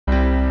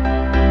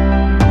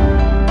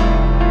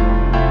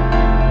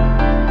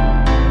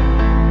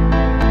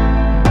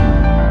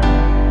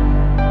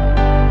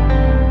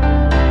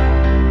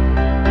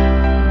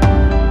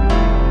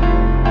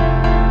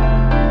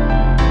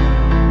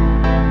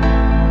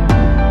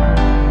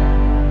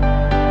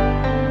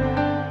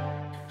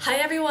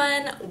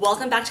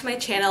welcome back to my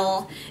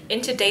channel. In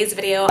today's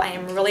video, I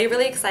am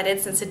really excited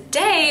since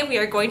today we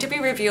are going to be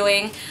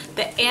reviewing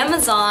the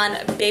Amazon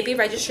baby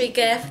registry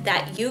gift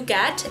that you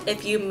get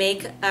if you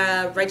make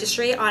a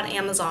registry on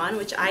Amazon,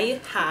 which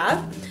I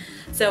have.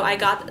 So I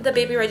got the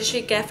baby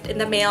registry gift in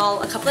the mail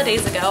a couple of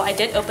days ago. I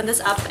did open this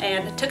up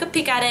and took a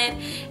peek at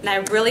it, and I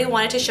really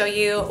wanted to show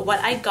you what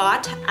I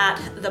got at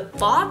the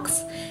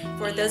box.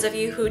 For those of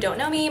you who don't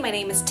know me, my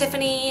name is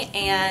Tiffany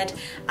and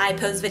I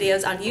post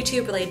videos on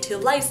YouTube related to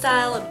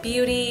lifestyle,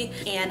 beauty,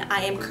 and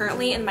I am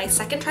currently in my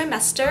second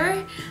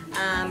trimester.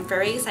 I'm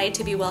very excited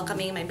to be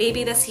welcoming my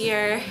baby this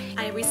year.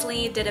 I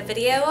recently did a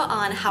video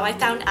on how I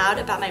found out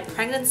about my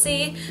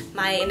pregnancy,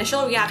 my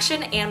initial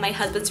reaction, and my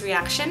husband's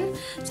reaction.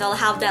 So I'll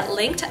have that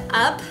linked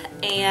up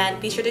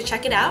and be sure to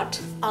check it out.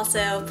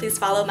 Also, please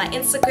follow my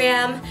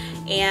Instagram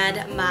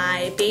and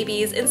my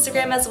baby's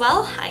Instagram as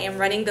well. I am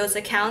running those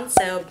accounts,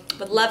 so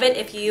would love it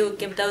if you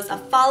give those a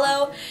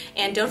follow,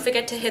 and don't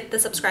forget to hit the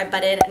subscribe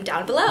button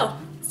down below.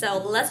 So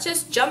let's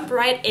just jump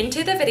right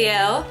into the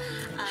video.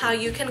 How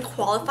you can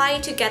qualify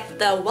to get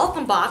the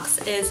welcome box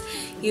is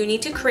you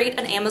need to create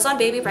an Amazon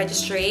baby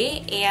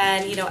registry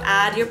and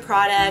add your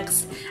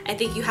products. I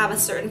think you have a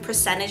certain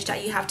percentage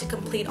that you have to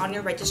complete on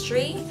your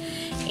registry,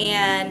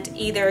 and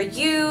either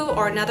you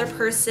or another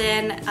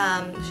person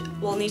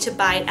will need to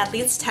buy at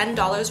least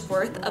 $10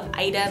 worth of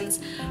items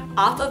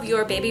off of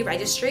your baby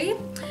registry,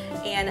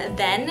 and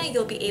then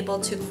you'll be able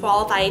to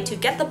qualify to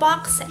get the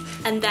box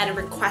and then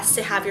request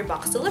to have your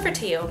box delivered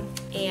to you.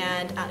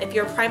 And if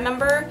you're a Prime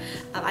member,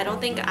 I don't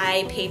think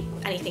I paid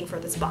anything for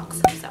this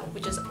box,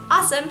 which is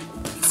awesome.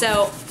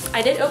 So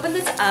I did open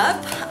this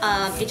up.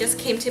 It just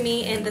came to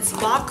me in this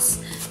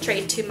box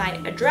straight to my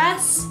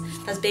address.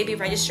 There's baby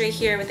registry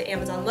here with the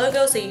Amazon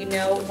logo, so you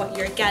know what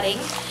you're getting.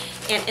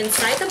 And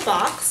inside the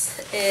box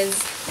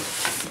is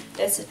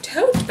this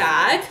tote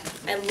bag.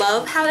 I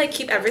love how they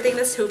keep everything in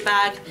this tote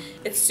bag.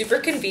 It's super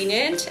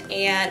convenient,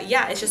 and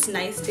yeah, it's just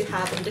nice to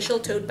have an additional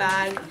tote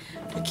bag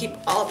to keep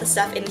all the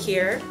stuff in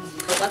here.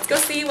 So let's go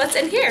see what's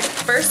in here.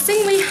 First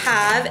thing we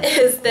have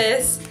is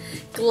this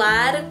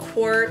Glad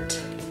quart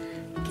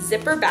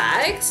zipper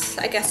bags,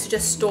 I guess, to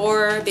just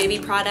store baby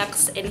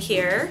products in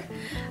here.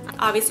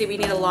 Obviously we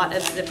need a lot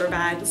of zipper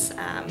bags,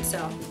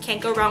 so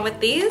can't go wrong with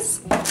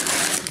these.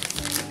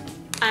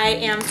 I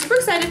am super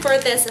excited for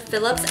this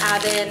Philips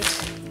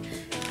Avent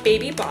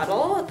baby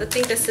bottle. I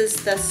think this is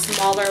the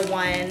smaller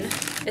one.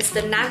 It's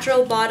the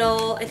natural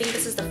bottle. I think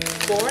this is the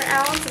 4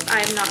 ounce if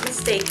I'm not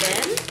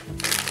mistaken.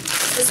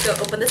 Let's go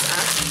open this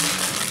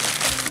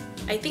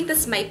up. I think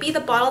this might be the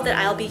bottle that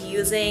I'll be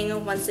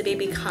using once the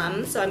baby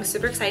comes, so I'm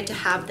super excited to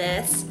have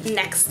this.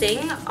 Next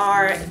thing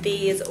are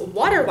these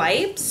water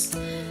wipes.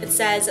 It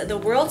says the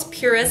world's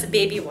purest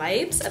baby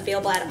wipes,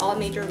 available at all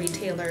major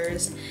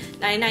retailers.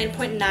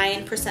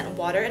 99.9%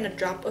 water and a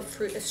drop of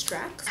fruit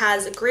extract.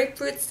 Has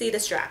grapefruit seed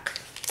extract.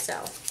 So,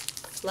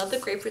 love the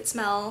grapefruit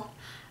smell.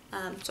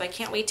 So I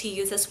can't wait to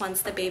use this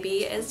once the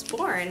baby is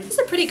born. This is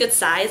a pretty good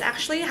size,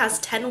 actually. It has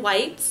 10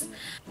 wipes.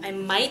 I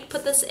might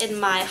put this in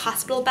my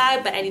hospital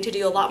bag, but I need to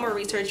do a lot more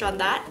research on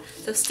that.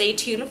 So stay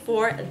tuned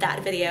for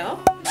that video.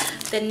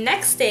 The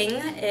next thing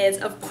is,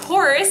 of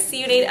course,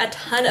 you need a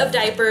ton of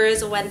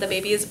diapers when the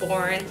baby is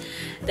born.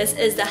 This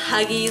is the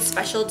Huggies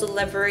Special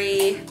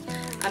Delivery.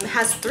 It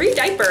has 3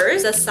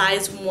 diapers, a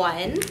size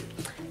 1.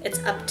 It's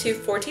up to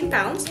 14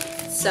 pounds.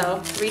 So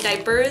 3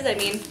 diapers, I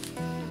mean,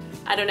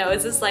 I don't know,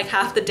 is this like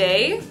half the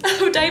day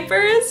of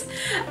diapers?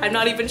 I'm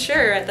not even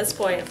sure at this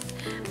point.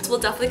 This will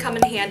definitely come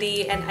in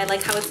handy, and I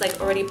like how it's like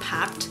already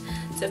packed.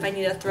 So if I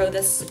need to throw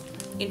this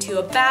into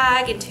a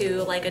bag,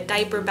 into like a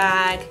diaper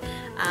bag,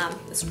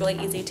 it's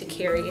really easy to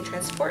carry and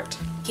transport.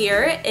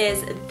 Here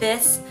is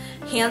this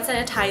hand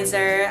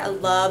sanitizer. I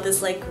love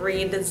this like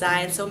green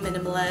design, so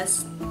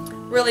minimalist.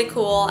 Really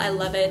cool, I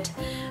love it.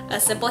 A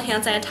simple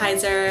hand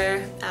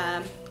sanitizer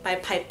by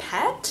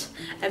Pipette.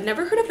 I've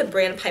never heard of the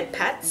brand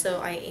Pipette, so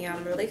I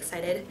am really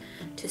excited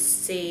to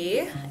see.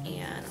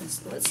 And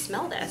let's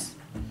smell this.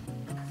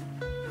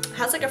 It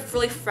has like a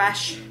really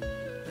fresh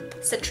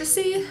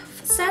citrusy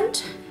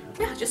scent.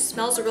 Yeah, it just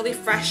smells really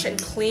fresh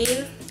and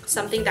clean.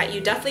 Something that you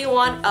definitely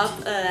want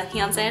of a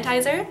hand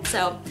sanitizer.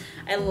 So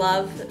I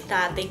love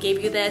that they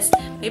gave you this.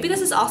 Maybe this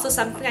is also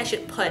something I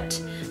should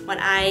put when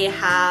I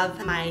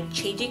have my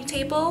changing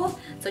table.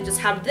 So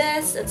just have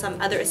this and some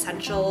other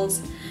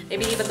essentials.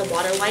 Maybe even the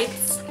water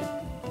wipes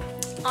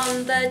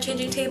on the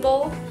changing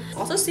table.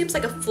 Also seems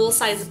like a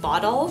full-size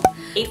bottle.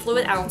 8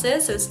 fluid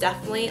ounces, so it's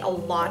definitely a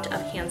lot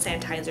of hand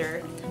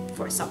sanitizer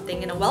for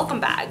something in a welcome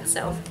bag,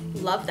 so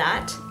love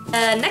that.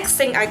 The next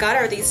thing I got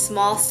are these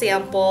small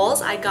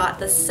samples. I got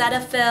the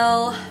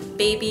Cetaphil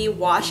Baby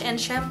Wash and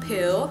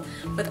Shampoo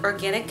with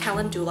organic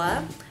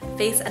calendula,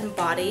 face and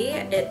body.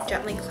 It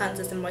gently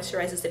cleanses and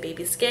moisturizes the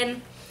baby's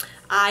skin.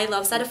 I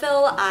love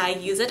Cetaphil. I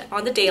use it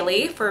on the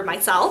daily for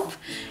myself,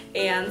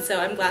 and so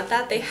I'm glad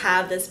that they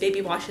have this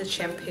baby wash and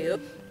shampoo.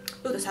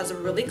 Ooh, this has a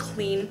really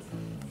clean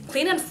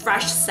and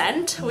fresh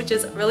scent, which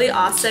is really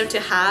awesome to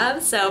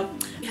have. So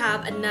we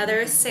have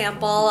another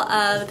sample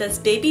of this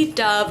Baby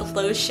Dove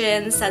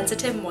Lotion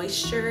Sensitive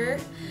Moisture.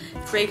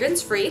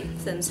 fragrance free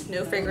since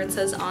no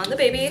fragrances on the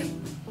baby.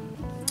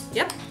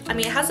 Yep, I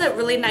mean it has a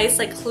really nice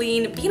like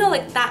clean, you know,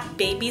 like that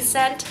baby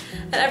scent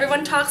that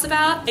everyone talks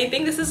about. I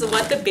think this is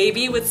what the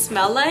baby would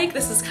smell like.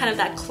 This is kind of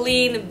that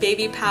clean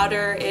baby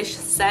powder-ish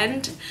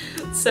scent.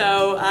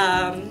 So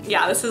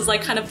yeah, this is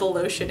like kind of the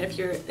lotion. If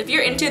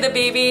you're into the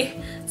baby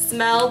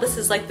smell, this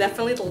is like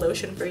definitely the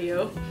lotion for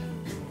you.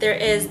 There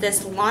is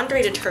this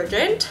laundry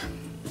detergent.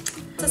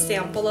 It's a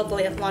sample of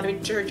the laundry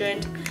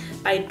detergent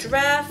by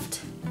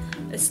Draft,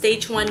 a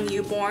stage 1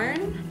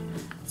 newborn.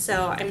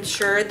 So I'm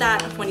sure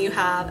that when you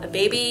have a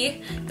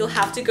baby, you'll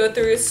have to go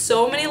through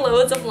so many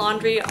loads of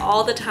laundry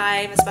all the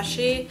time,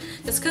 especially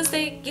just because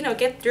they, you know,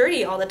 get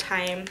dirty all the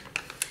time.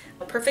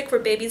 Perfect for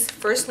baby's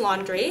first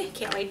laundry.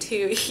 Can't wait to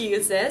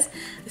use this.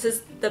 This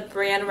is the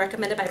brand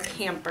recommended by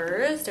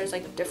Pampers. There's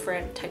like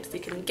different types you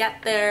can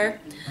get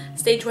there.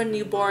 Stage 1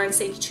 newborn,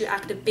 stage 2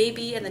 active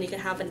baby, and then you can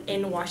have an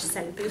in-wash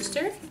scent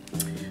booster.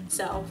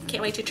 So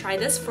can't wait to try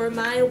this for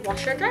my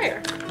washer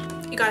dryer.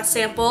 You got a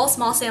sample,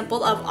 small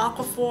sample of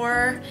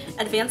Aquaphor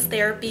Advanced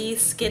Therapy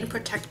Skin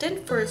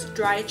Protectant for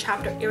dry,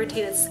 chapped, or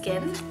irritated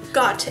skin.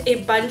 Got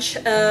a bunch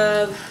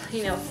of,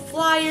 you know,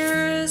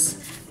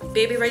 flyers,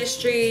 Baby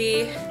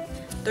Registry,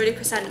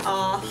 30%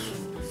 off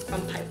from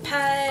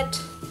Pipette,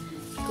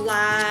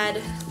 Glad,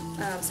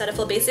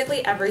 Cetaphil,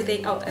 basically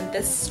everything. Oh, and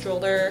this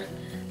stroller,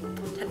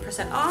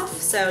 10%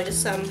 off. So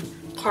just some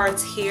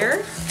parts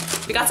here.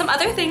 We got some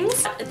other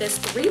things. This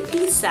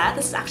 3-piece set.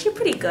 This is actually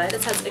pretty good.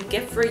 It has a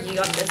gift for you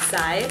on this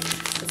side.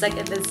 It's like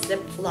in this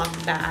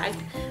Ziploc bag.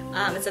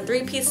 It's a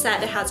 3-piece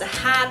set. It has a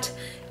hat,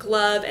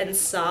 glove, and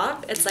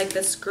sock. It's like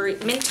this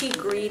minty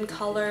green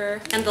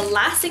color. And the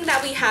last thing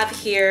that we have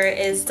here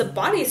is the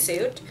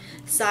bodysuit,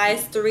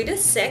 size 3 to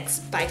 6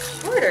 by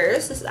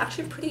Carter's. This is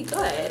actually pretty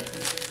good.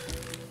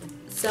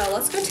 So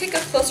let's go take a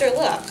closer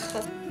look.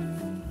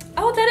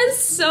 Oh, that is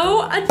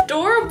so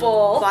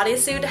adorable.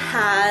 Bodysuit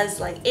has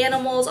like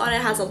animals on it.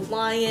 It has a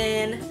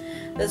lion,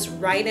 this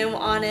rhino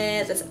on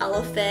it, this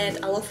elephant.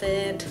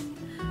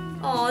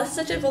 Oh, this is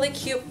such a really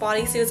cute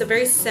bodysuit. It's a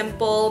very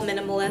simple,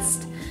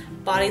 minimalist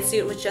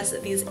bodysuit with just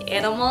these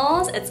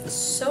animals. It's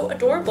so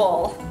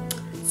adorable.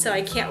 So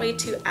I can't wait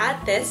to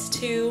add this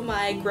to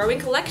my growing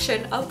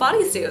collection of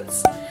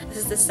bodysuits. This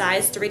is the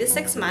size 3 to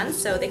 6 months,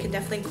 so they can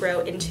definitely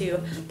grow into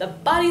the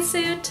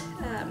bodysuit.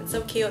 It's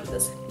so cute.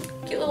 This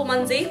cute little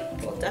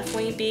onesie will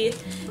definitely be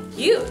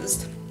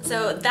used.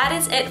 So that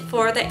is it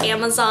for the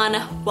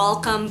Amazon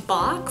welcome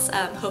box.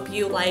 Hope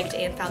you liked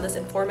and found this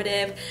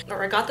informative.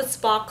 I got this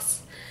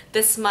box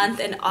this month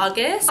in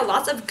August.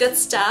 Lots of good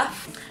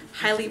stuff.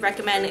 Highly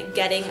recommend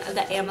getting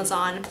the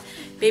Amazon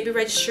Baby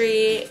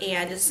Registry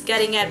and just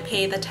getting it,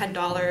 pay the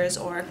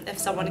 $10, or if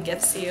someone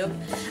gifts you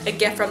a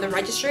gift from the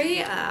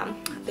registry.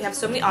 They have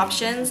so many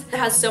options. It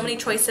has so many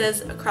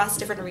choices across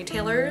different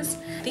retailers.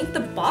 I think the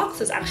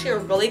box is actually a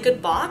really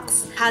good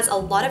box. It has a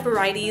lot of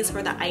varieties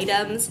for the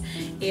items,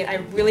 and I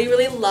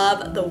really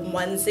love the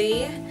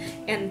onesie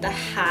and the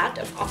hat,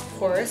 of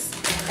course.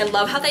 I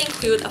love how they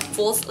include a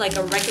full, like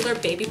a regular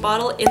baby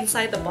bottle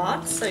inside the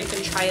box, so you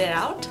can try it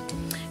out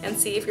and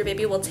see if your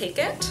baby will take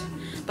it.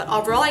 But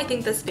overall, I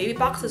think this baby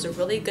box is a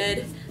really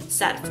good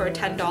set for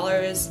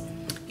 $10.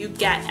 You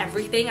get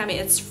everything. I mean,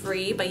 it's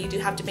free, but you do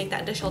have to make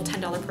that additional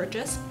 $10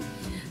 purchase.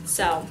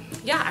 So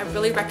yeah, I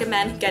really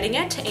recommend getting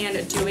it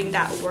and doing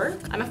that work.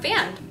 I'm a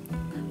fan.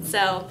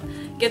 So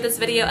give this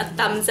video a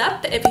thumbs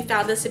up if you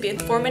found this to be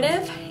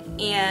informative.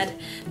 And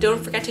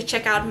don't forget to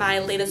check out my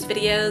latest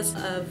videos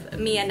of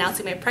me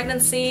announcing my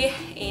pregnancy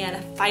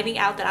and finding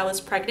out that I was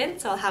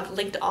pregnant. So I'll have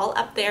linked all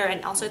up there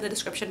and also in the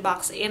description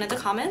box and in the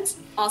comments.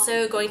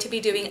 Also going to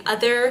be doing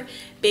other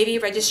baby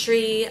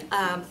registry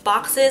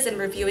boxes and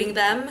reviewing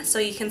them so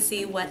you can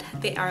see what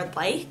they are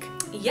like.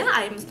 Yeah,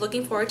 I'm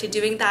looking forward to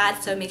doing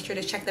that, so make sure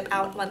to check them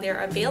out when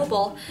they're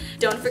available.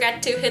 Don't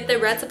forget to hit the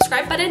red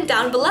subscribe button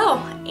down below,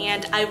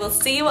 and I will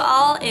see you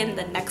all in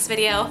the next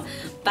video.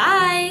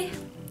 Bye!